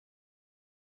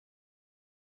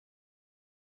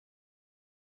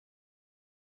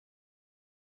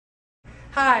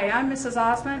Hi, I'm Mrs.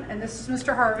 Osmond, and this is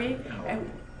Mr. Harvey, and,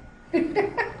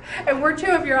 and we're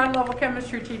two of your on-level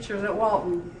chemistry teachers at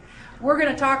Walton. We're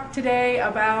going to talk today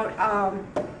about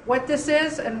what this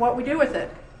is and what we do with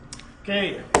it.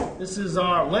 Okay, this is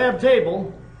our lab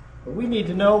table, but we need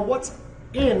to know what's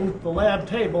in the lab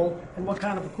table and what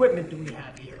kind of equipment do we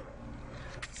have here.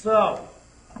 So,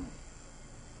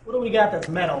 what do we got that's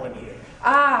metal in here?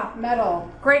 Ah,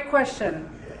 metal. Great question.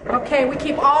 Okay, we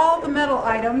keep all the metal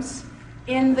items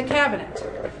in the cabinet.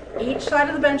 Each side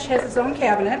of the bench has its own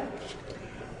cabinet,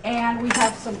 and we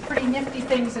have some pretty nifty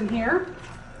things in here.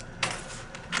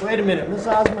 Wait a minute, Miss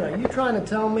Osmond, are you trying to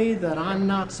tell me that I'm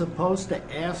not supposed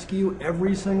to ask you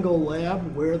every single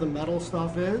lab where the metal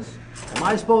stuff is? Am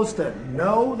I supposed to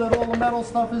know that all the metal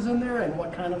stuff is in there and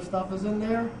what kind of stuff is in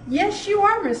there? Yes, you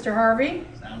are, Mr. Harvey.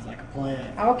 Sounds like a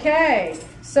plan. Okay,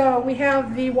 so we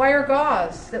have the wire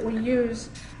gauze that we use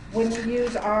when we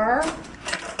use our,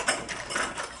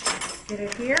 get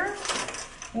it here,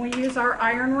 when we use our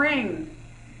iron ring.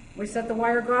 We set the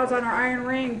wire gauze on our iron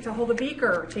ring to hold a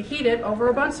beaker to heat it over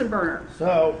a Bunsen burner.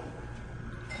 So,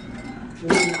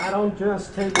 I don't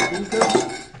just take a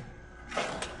beaker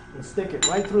and stick it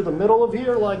right through the middle of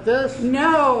here like this?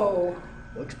 No.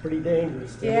 Looks pretty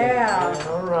dangerous to me. Yeah.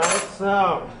 All right,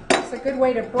 so. It's a good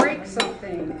way to break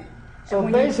something. So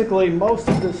basically, most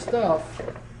of this stuff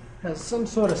has some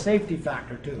sort of safety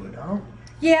factor to it, huh?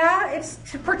 Yeah, it's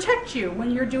to protect you when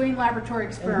you're doing laboratory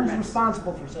And experiments. who's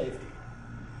responsible for safety?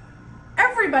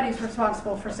 Everybody's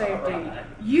responsible for safety.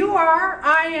 You are,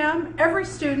 I am, every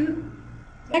student.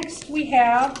 Next we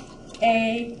have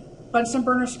a Bunsen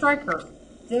burner striker.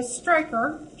 This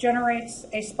striker generates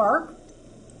a spark.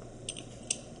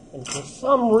 And for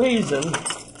some reason,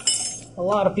 a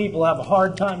lot of people have a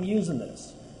hard time using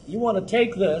this. You want to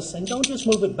take this and don't just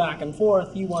move it back and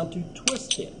forth, you want to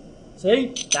twist it.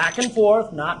 See? Back and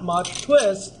forth, not much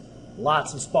twist,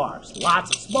 lots of sparks.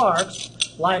 Lots of sparks,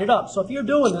 light it up. So if you're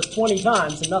doing this 20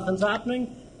 times and nothing's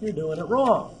happening, you're doing it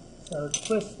wrong. So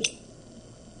twist it.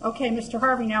 Okay, Mr.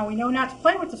 Harvey, now we know not to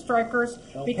play with the strikers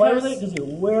Don't because play with it because you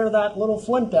wear that little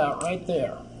flint out right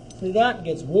there. See that? It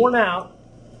gets worn out,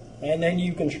 and then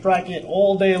you can strike it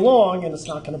all day long and it's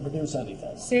not going to produce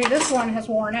anything. see, this one has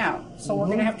worn out, so we're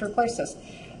going to have to replace this.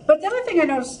 But the other thing I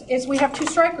noticed is we have two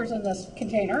strikers in this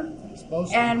container,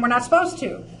 and we're not supposed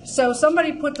to. So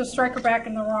somebody put the striker back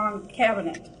in the wrong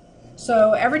cabinet.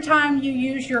 So every time you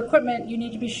use your equipment, you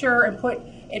need to be sure and put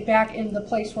it back in the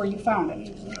place where you found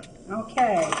it.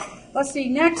 Okay, let's see.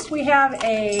 Next we have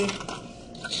a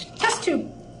test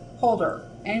tube holder,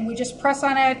 and we just press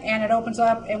on it and it opens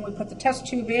up and we put the test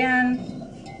tube in.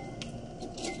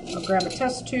 I'll grab a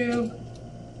test tube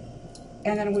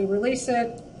and then we release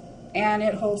it and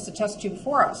it holds the test tube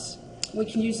for us. We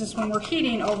can use this when we're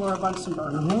heating over a Bunsen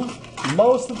burner.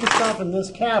 Most of the stuff in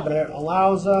this cabinet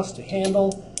allows us to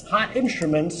handle hot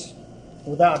instruments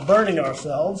without burning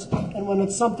ourselves, and when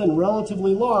it's something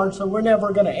relatively large, so we're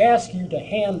never going to ask you to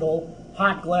handle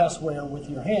hot glassware with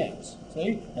your hands.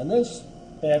 See? And this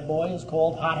bad boy is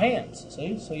called hot hands.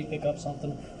 See? So you pick up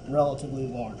something relatively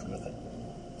large with it.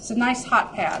 It's a nice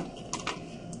hot pad.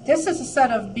 This is a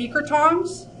set of beaker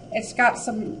tongs. It's got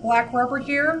some black rubber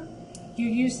here. You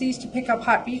use these to pick up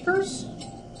hot beakers.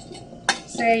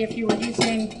 Say if you were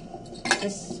using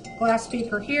this glass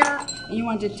beaker here and you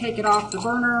wanted to take it off the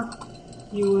burner,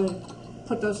 you would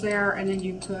put those there and then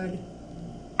you could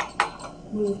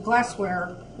move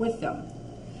glassware with them.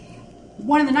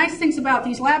 One of the nice things about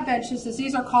these lab benches is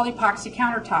these are called epoxy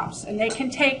countertops, and they can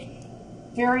take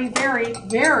very, very,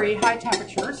 very high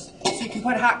temperatures, so you can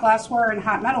put hot glassware and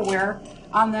hot metalware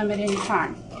on them at any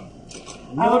time.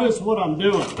 Notice what I'm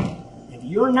doing. If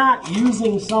you're not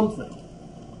using something,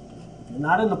 if you're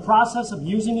not in the process of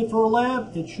using it for a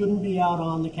lab, it shouldn't be out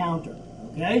on the counter.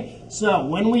 Okay? So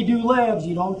when we do labs,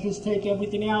 you don't just take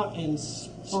everything out and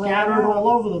scatter it all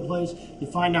over the place. You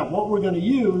find out what we're going to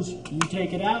use, you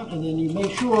take it out, and then you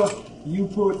make sure you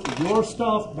put your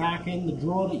stuff back in the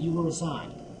drawer that you were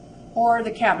assigned. Or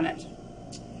the cabinet.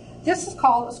 This is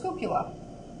called a scopula.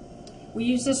 We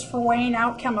use this for weighing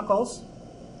out chemicals,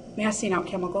 massing out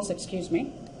chemicals, excuse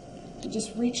me. You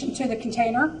just reach into the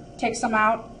container, take some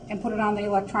out, and put it on the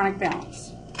electronic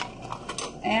balance.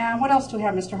 And what else do we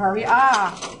have, Mr. Harvey?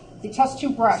 Ah, the test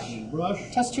tube brush.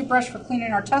 Test tube brush for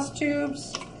cleaning our test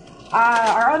tubes.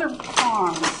 Our other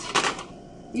tongs.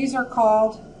 These are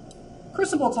called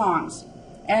crucible tongs,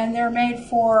 and they're made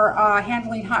for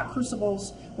handling hot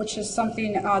crucibles, which is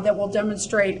something that we'll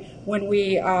demonstrate when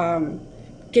we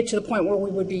get to the point where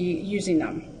we would be using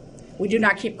them. We do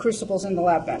not keep crucibles in the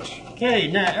lab bench. Okay,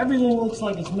 now everything looks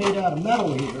like it's made out of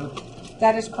metal here.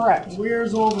 That is correct.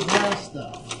 Where's all the glass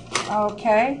stuff?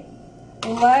 Okay,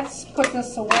 let's put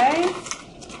this away.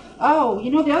 Oh,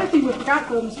 you know, the other thing we forgot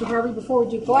to do, Mr. Harvey, before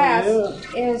we do glass,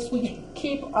 is we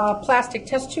keep a plastic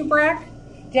test tube rack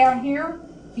down here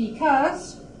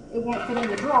because it won't fit in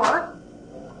the drawer.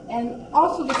 And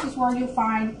also, this is where you'll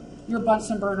find your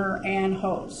Bunsen burner and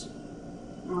hose.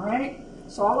 All right,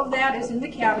 so all of that is in the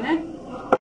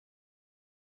cabinet.